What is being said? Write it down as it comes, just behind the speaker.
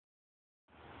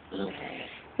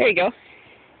There you go.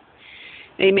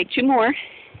 Now you make 2 more,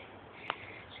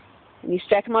 and you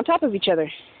stack them on top of each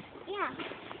other. Yeah.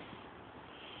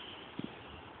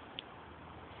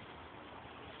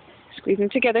 Squeeze them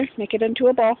together, make it into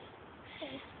a ball.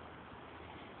 Okay.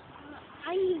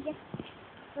 I need to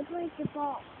break the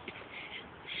ball.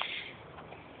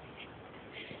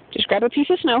 Just grab a piece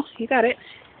of snow. You got it.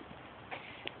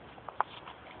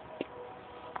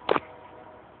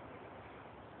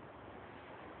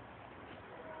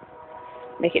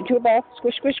 Make it into a ball.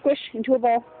 Squish, squish, squish into a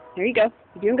ball. There you go.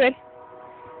 You're doing good.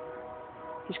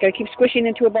 You just got to keep squishing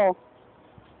into a ball.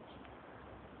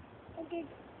 Okay.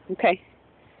 Okay.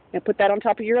 Now put that on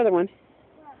top of your other one.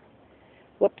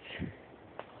 Whoops.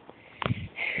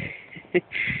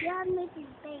 Yeah, make it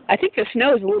big. I think the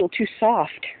snow is a little too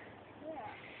soft. Yeah.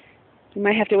 You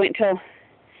might have to wait until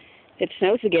it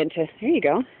snows again to... There you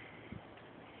go.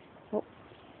 Oh.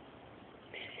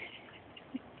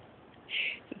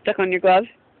 Stuck on your glove?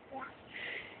 Yeah.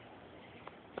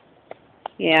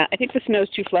 Yeah, I think the snow's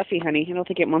too fluffy, honey. I don't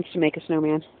think it wants to make a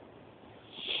snowman.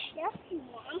 Yes, you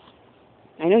want.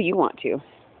 I know you want to.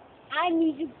 I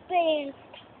need to big.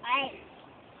 I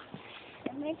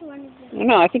make one of them.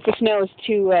 No, I think the snow is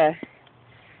too,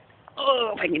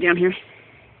 oh, if I can get down here.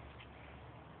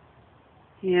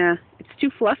 Yeah, it's too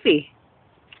fluffy.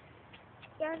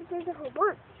 Yeah, there's a whole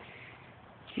bunch.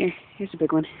 Here's a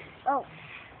big one. Oh.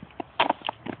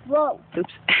 Whoa.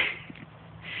 Oops.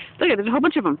 Look, there's a whole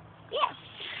bunch of them. Yeah.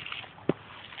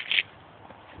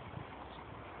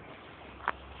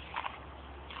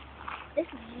 This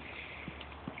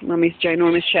is... Mommy's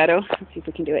ginormous shadow. Let's see if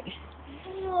we can do it.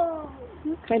 Whoa.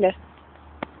 Kinda.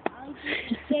 I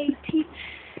get a big piece.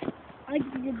 I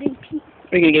get a big piece.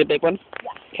 Are you gonna get a big one? Yeah.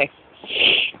 Okay.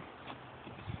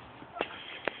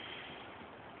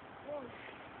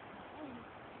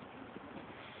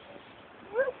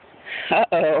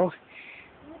 Uh-oh.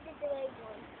 Look at the big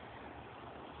one.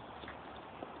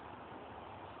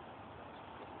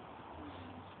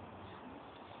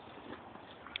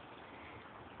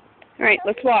 All right,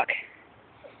 let's walk.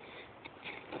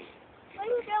 Where are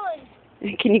you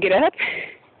going? Can you get up?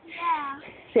 Yeah.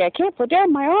 Say, I can't put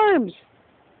down my arms.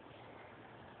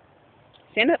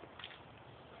 Stand up.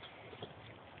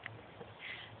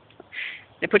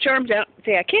 Now put your arms out.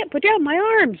 Say, I can't put down my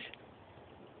arms.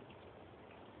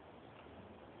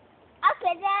 I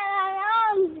put down my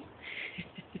arms.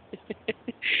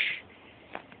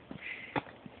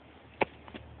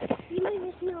 You made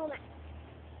a snowman.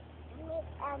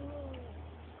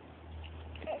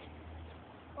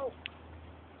 Oh.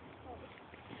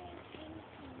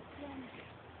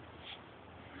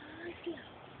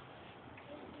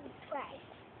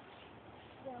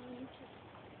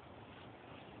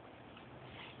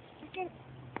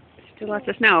 Still lots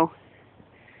of snow.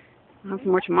 We'll have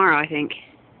some more tomorrow, I think.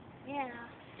 Yeah.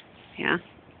 Yeah.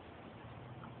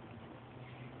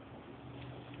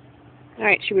 All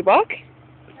right, should we walk?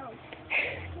 No.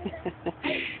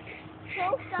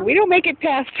 We don't make it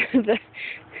past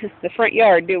the front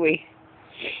yard, do we?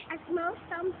 I smell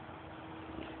some